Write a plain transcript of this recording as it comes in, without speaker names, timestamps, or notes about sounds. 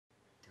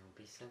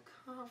so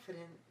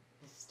confident,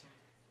 mister.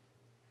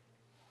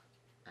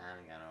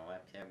 I'm gonna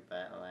whip your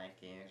butt like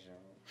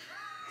usual.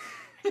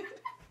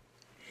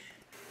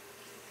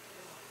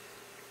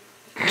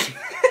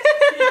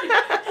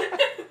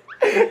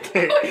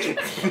 Okay,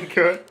 keep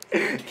going.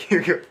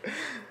 Keep going.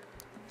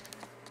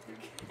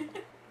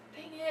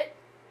 Dang it!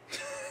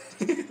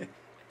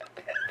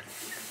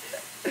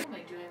 What am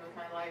I doing with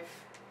my life?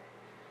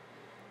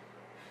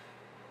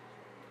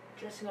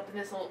 Dressing up in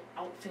this old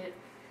outfit.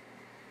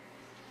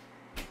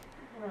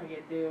 What am I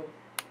gonna do?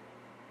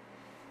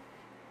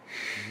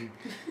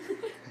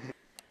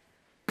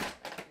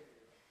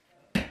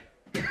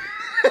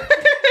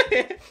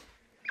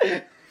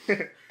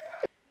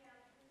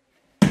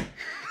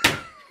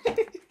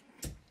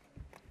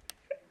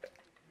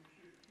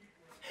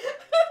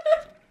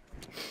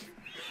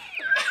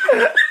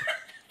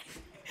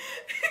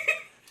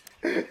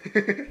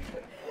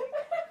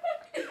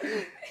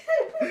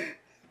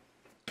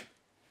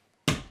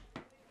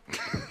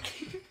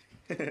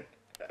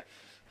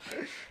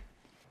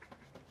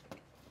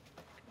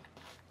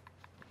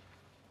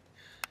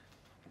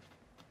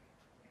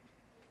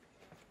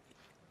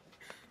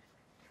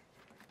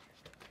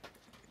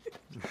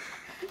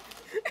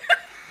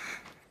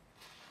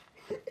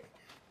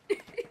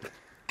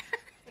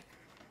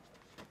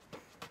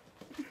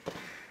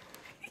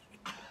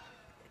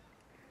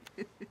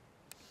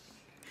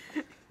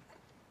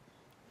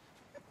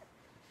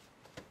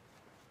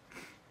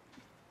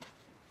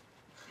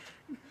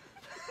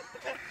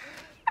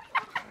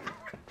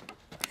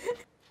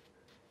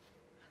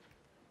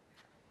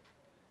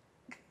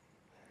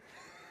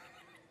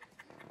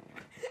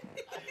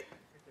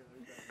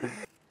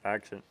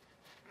 Action.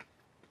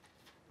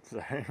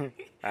 Sorry.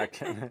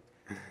 Action.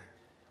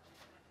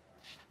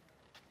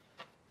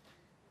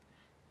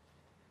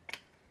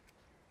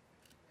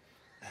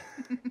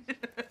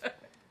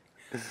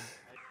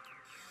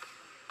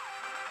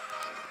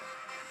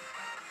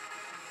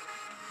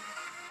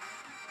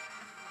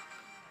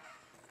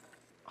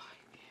 I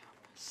am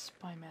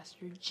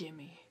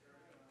SpymasterJimmy.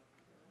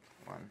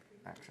 One,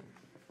 action.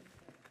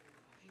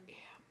 I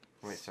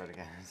am. Wait, start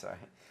again, sorry.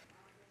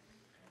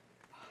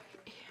 I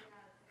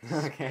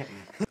am. Okay.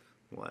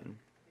 One,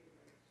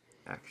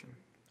 action.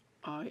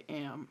 I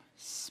am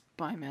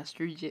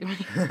SpymasterJimmy.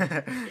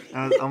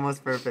 That was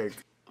almost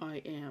perfect.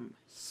 I am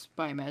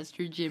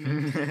SpymasterJimmy.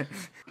 My name is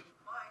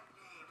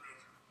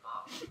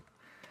Bob.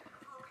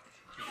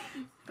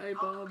 Hi,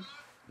 Bob.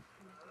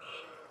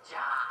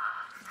 Ninja.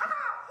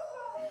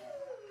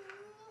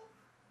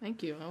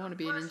 Thank you. I want to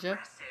be a First ninja.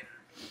 lesson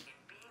in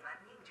being a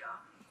ninja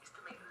is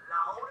to make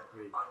loud,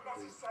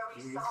 unnecessary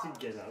sounds.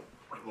 get up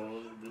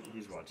while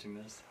he's watching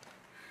this?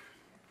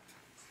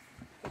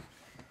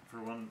 For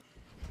one.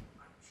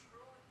 A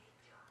true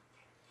ninja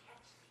can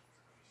catch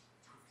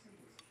things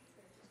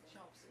with his chopsticks.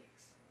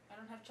 Chopsticks. I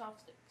don't have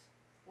chopsticks.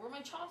 Where are my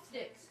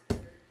chopsticks? Hey,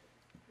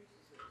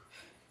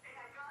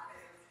 I got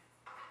it.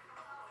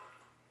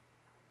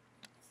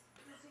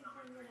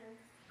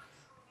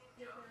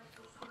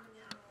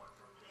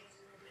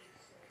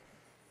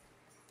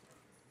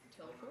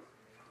 Teleport?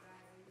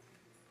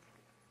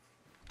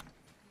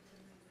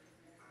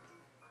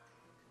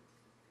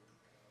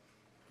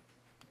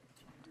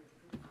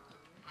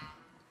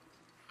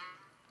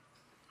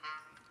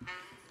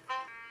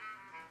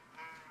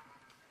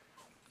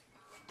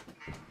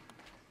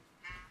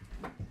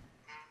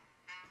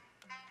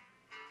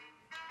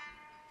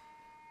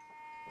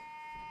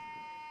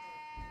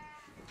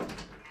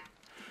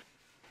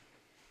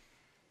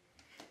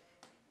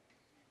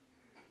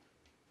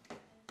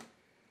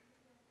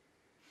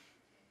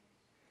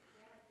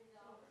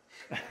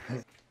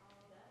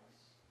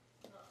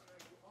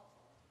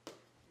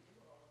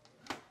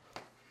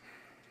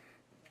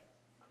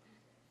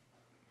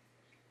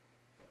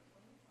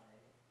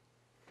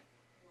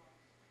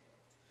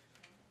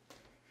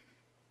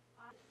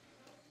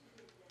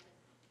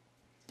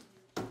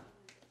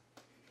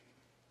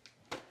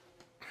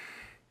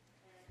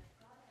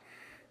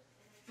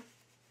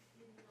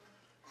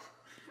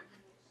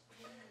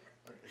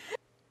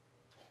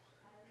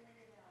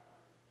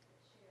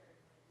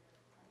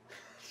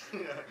 Can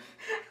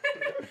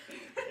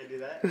I do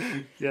that?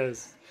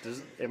 Yes,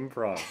 just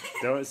improv.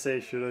 Don't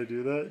say, should I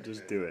do that?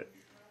 Just do it.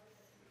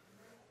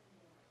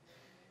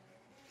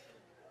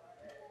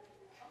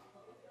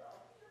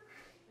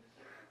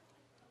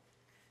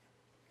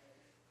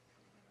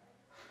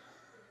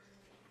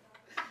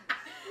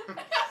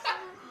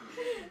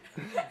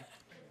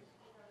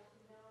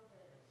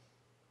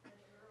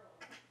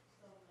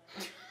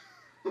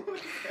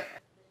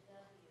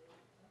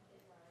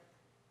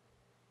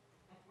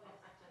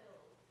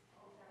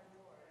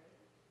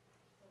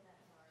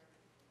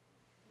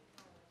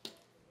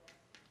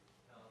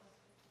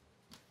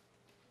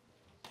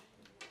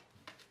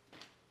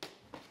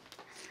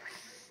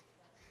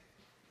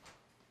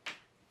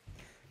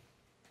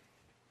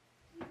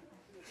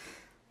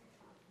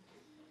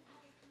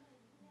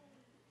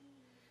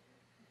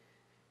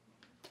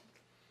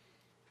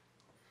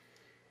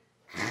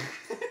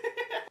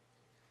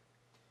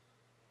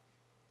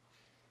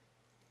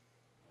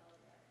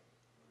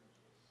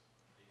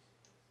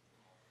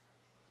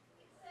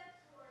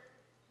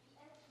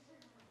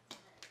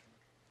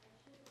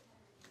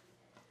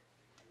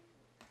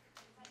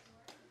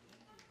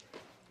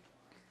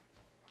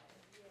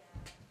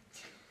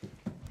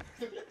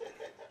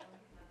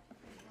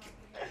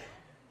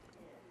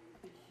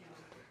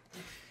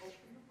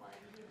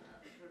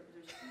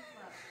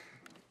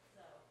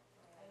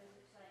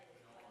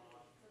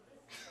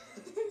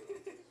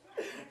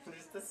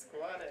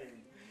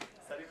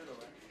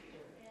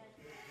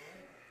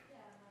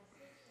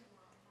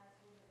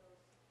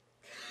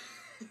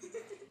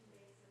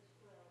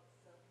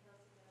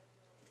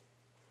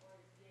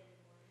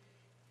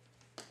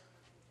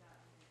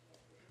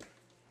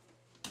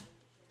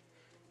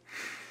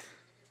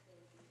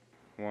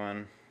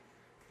 1,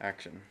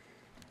 action.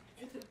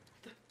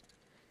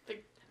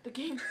 The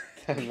game.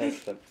 I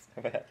messed up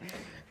so bad.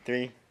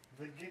 3,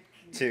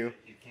 2,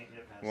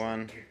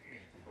 1,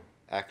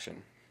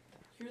 action.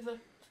 You're the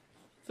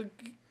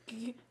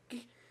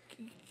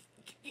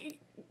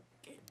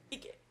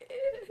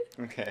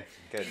Okay,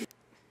 good.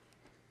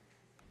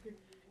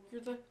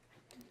 You're the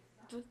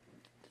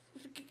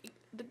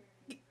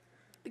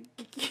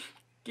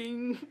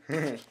game.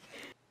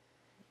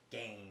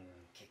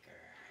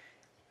 Gamekicker.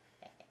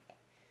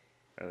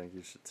 I think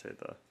you should say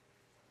the.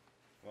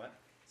 What?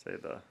 Say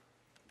the.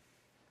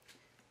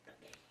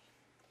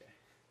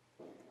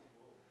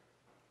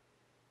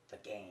 The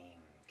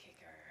game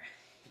kicker.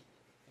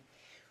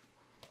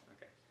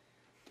 Okay.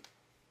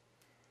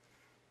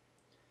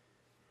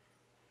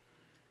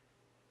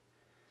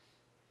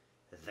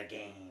 The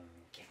game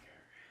kicker.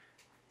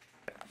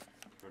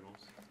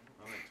 Turtles.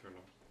 I like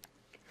turtles.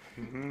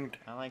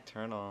 I like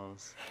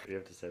turtles. What do you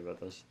have to say about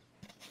this?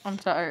 I'm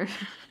tired.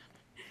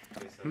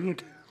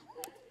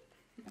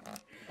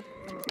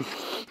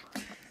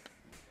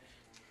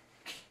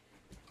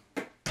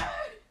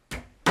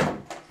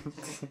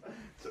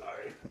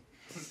 Sorry.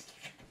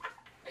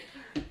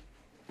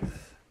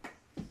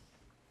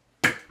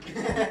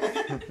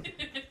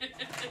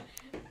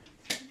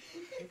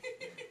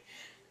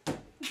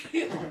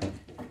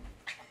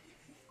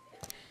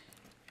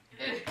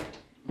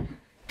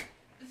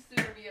 This is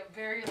gonna be a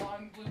very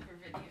long blooper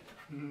video.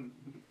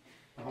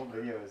 The whole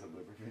video is a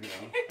blooper video.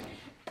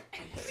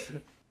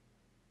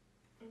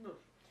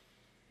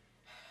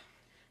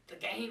 The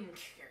game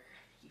kicker.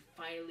 He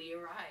finally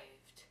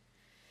arrived.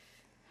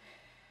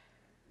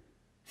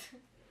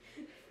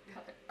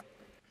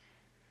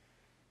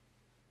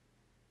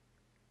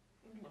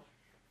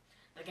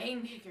 The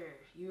game kicker.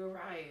 You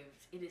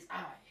arrived. It is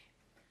I,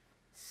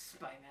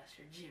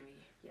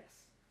 SpymasterJimmy.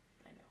 Yes,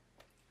 I know.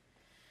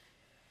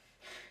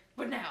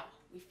 But now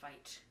we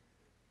fight.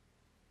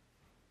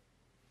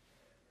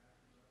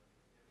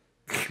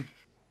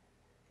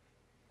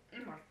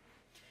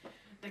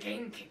 The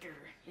game kicker.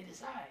 It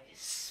is I,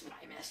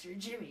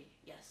 SpymasterJimmy.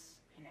 Yes,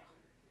 I know.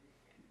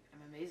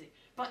 I'm amazing.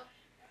 But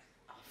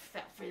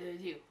without further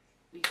ado,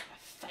 we gotta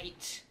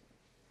fight.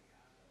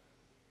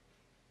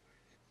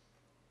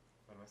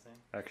 What am I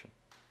saying? Action.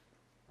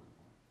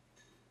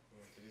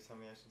 Did you tell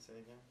me I should say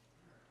again?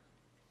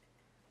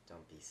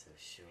 Don't be so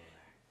sure.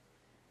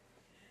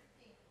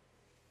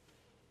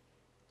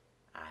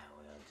 I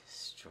will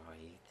destroy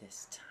you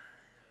this time.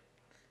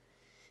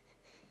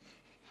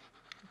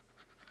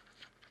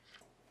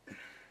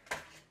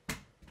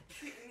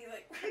 Treat me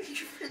like one of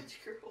your French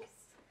girls.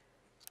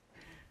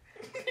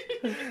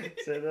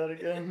 Say that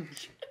again.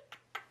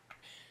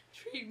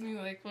 Treat me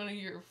like one of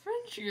your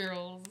French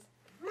girls.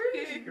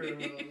 French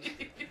girls.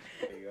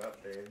 There you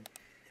up, babe.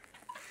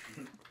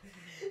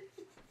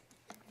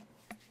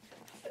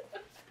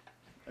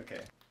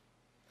 Okay.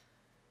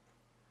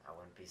 I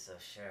wouldn't be so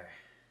sure.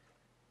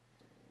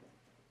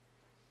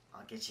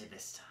 I'll get you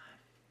this time.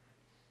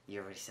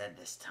 You already said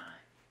this time.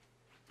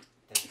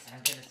 I'm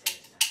gonna say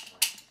this time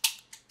twice.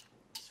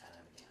 Let's try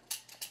that again.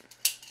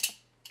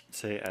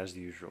 Say as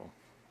usual.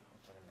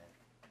 Put 'em in.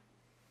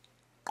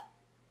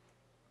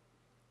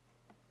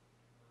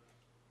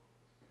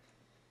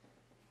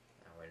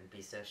 I wouldn't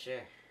be so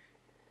sure.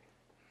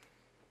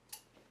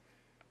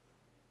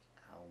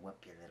 I'll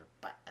whip your little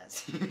butt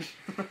as usual.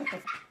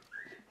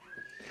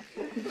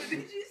 What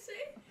did you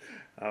say?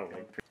 Oh,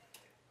 wait.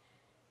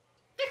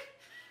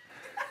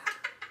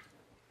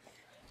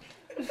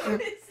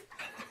 What is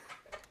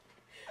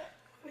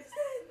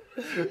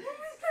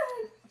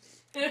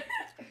that?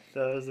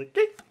 That was a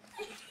kick.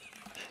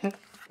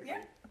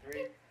 Yeah.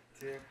 3,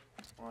 2,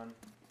 1,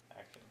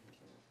 action.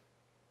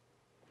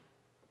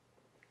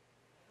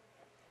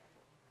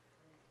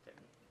 Okay.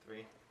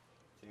 3,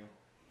 2,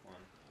 1,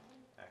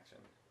 action.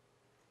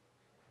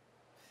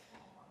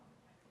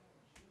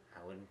 I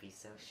wouldn't be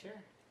so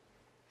sure.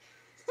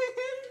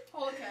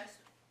 Holocaust.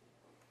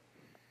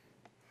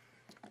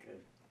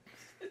 Good.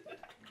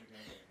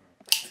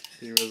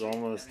 He was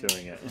almost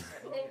doing it.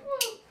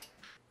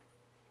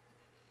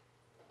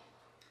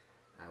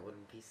 I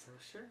wouldn't be so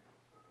sure.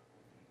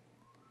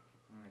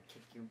 I'm gonna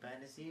kick your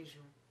butt as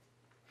usual.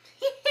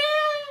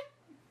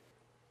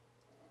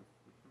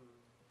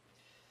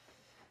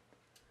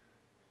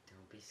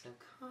 Don't be so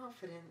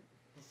confident,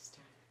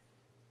 mister.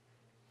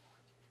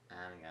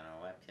 I'm gonna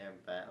whip your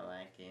butt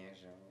like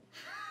usual.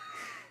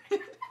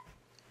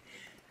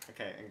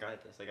 Okay, I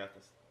got this,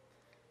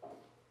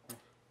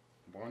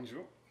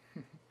 Bonjour.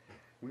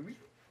 Oui, oui.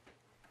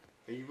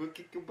 Are you gonna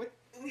kick your butt?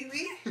 Oui,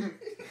 oui.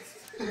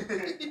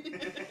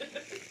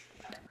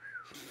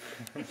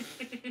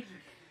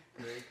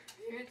 Ready?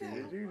 Here it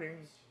goes.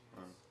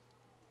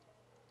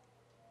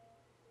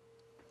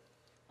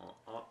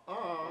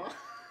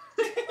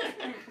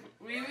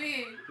 Oui,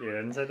 oui. You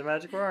didn't say the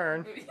magic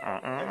word. Okay.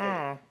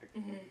 I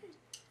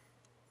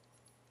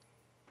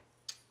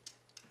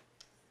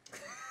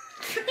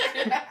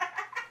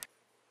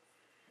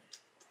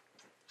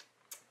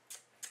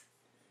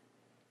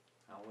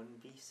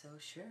wouldn't be so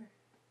sure.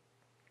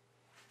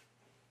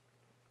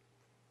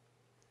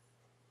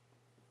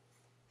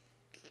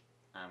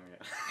 I'm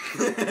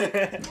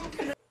gonna.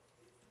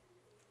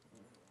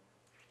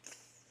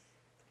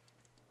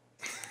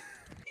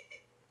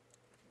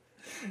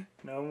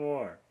 No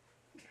more.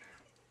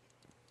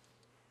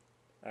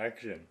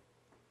 Action.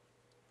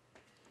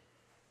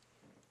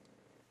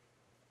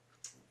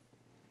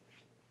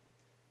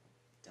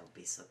 Don't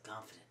be so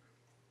confident.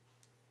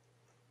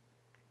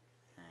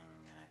 I'm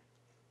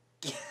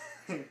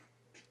gonna.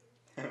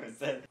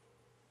 That?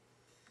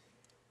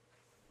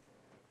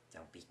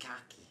 Don't be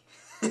cocky.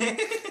 Did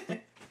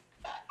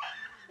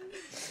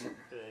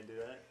I do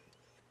that?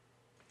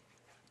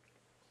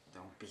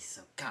 Don't be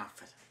so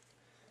confident.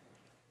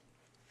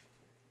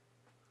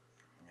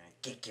 I'm gonna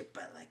kick your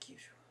butt like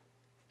usual.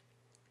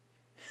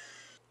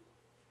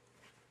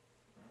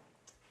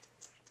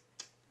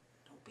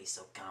 Don't be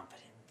so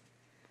confident.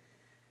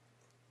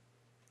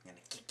 I'm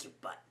gonna kick your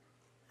butt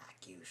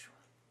like usual.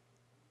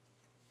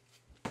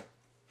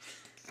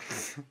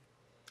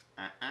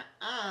 I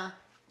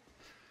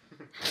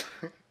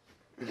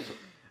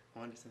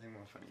want to do something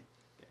more funny.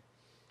 Okay.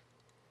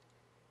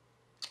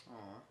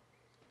 Aw.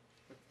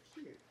 That's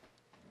cute.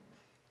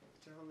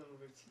 Put your whole little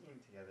routine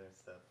together and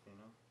stuff, you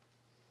know?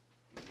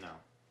 No.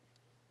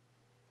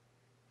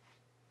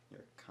 You're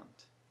a cunt.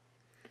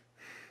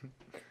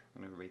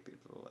 I'm gonna rape your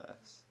little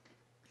ass.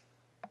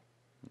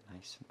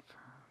 Nice and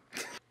firm.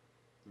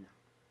 No.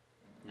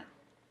 No.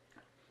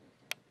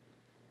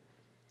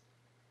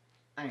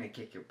 I'm gonna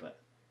kick your butt.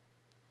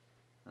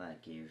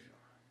 Like usual.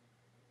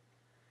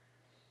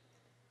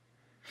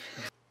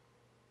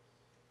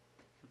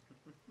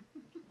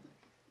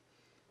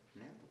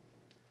 No.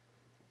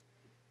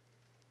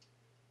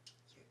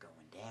 You're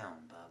going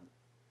down, bub.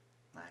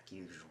 Like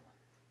usual.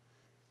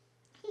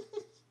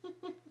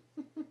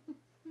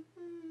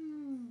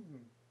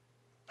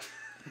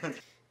 You're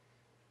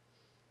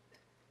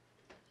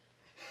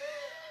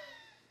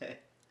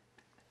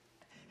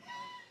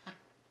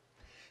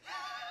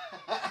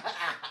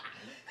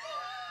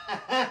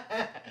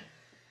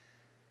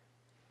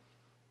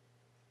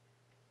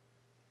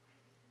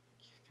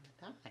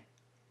gonna die.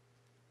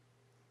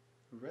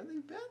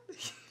 Really badly.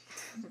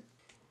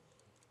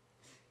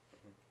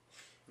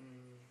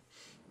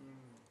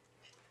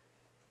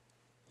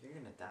 You're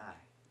gonna die.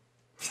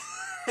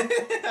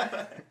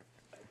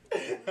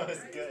 That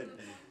was good.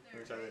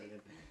 We'll try that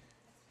again.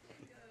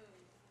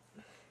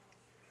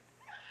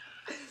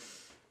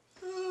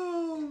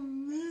 Oh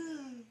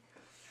man.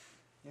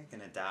 You're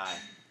gonna die.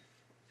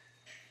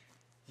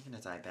 You're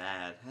gonna die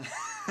bad.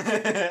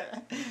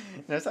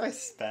 Notice how I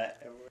spat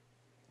everywhere.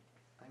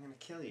 I'm gonna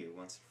kill you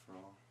once and for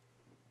all.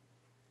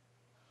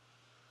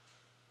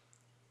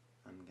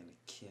 I'm gonna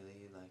kill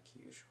you like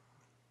usual.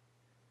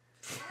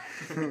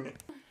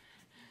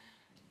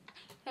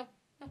 No,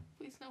 no,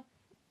 please no.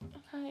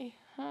 Hi,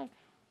 hi.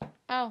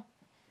 Ow.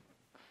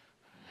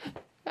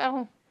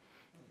 Ow.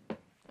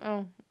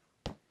 Ow.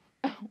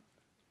 Ow.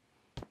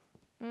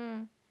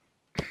 Mm.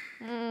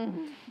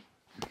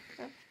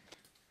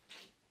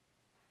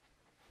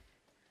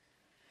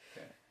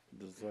 Okay.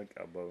 Just like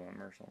elbow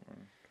him or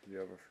something. Cause you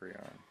have a free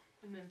arm.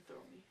 And then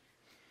throw me.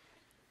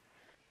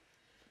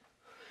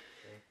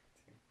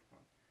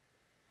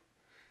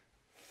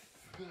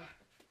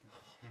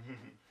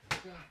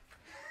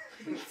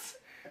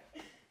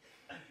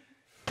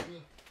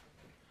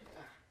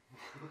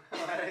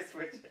 Why did I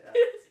switch it up?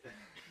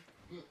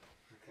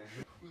 Okay.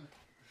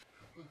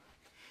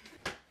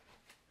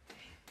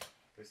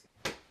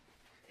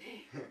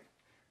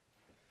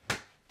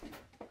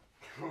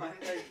 Why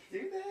did I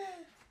do that?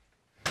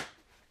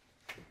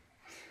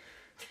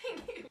 Thank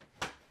you.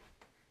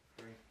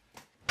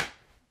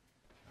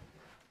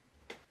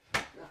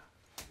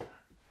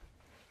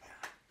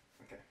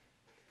 Okay.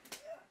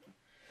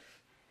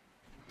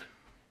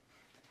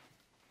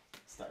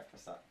 Start.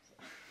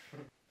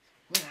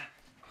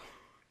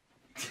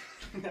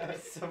 That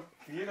was so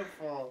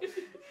beautiful.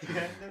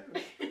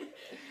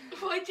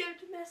 Why'd you have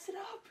to mess it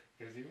up?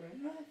 Because you were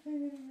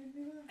laughing and made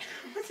me laugh.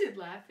 Was it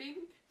laughing?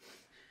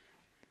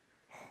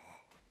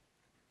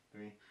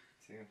 3,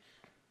 2,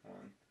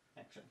 1,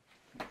 action.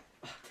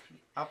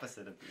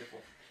 Opposite of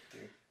beautiful.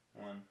 2,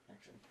 1,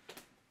 action.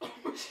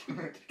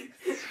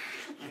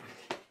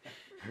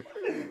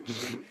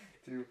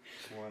 2,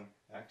 1,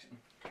 action.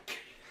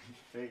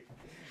 3,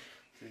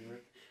 2,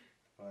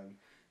 1,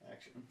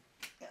 action.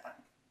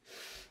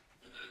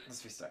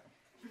 Let's restart.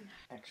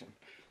 Action.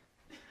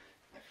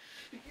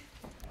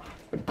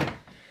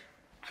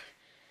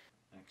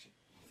 Action.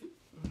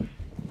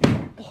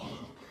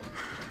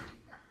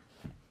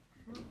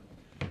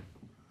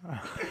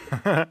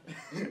 I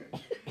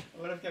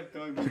would have kept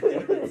going, but I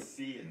didn't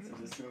see it, so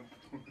just go.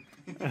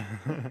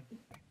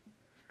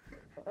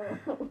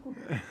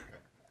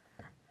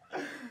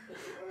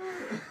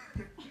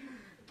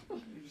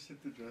 You just hit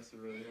the dresser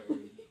really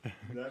hard.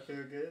 Did that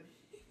feel good?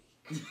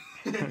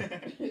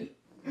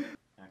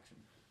 Action.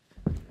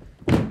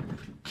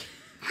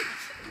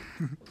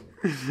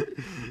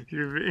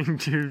 You're being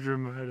too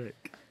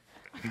dramatic.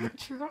 I'm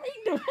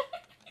trying to.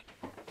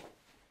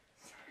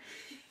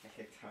 I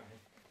kicked hard.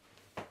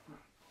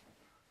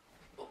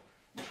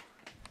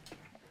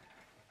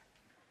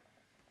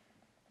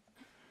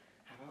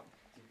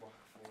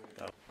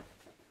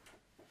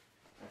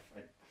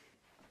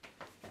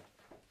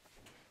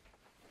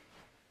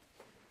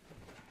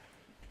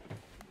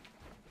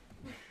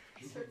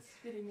 start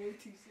spitting way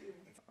too soon.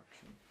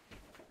 Action.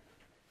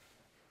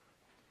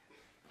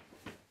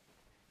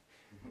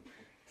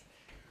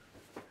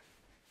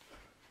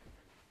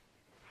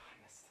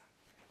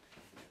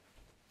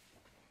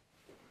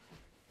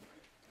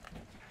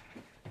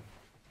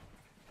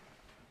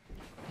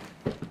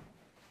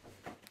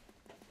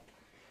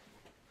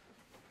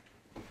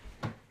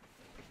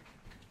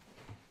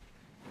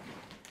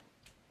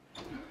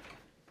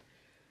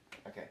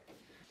 Okay.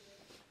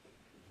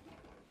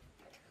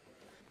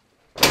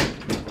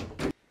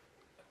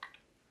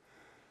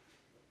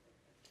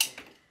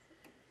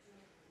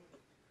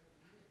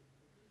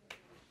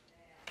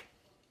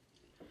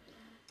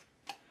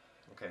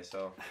 Okay,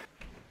 so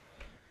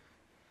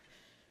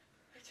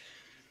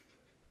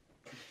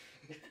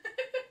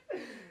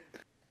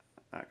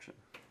Action.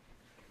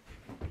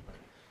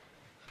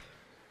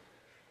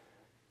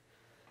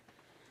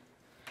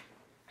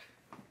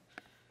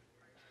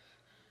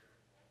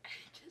 I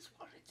just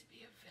wanted to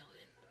be a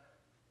villain.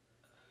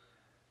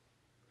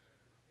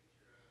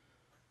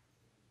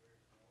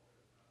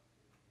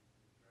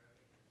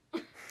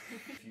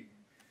 if you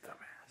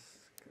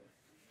Dumbass.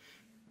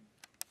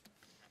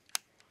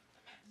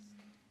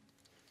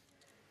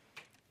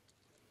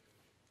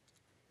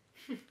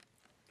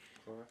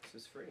 Clorox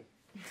is free.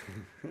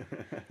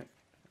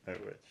 I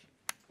wish.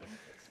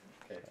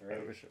 Okay, I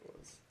ready? wish it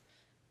was.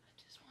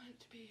 I just wanted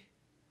to be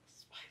a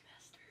spy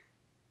master.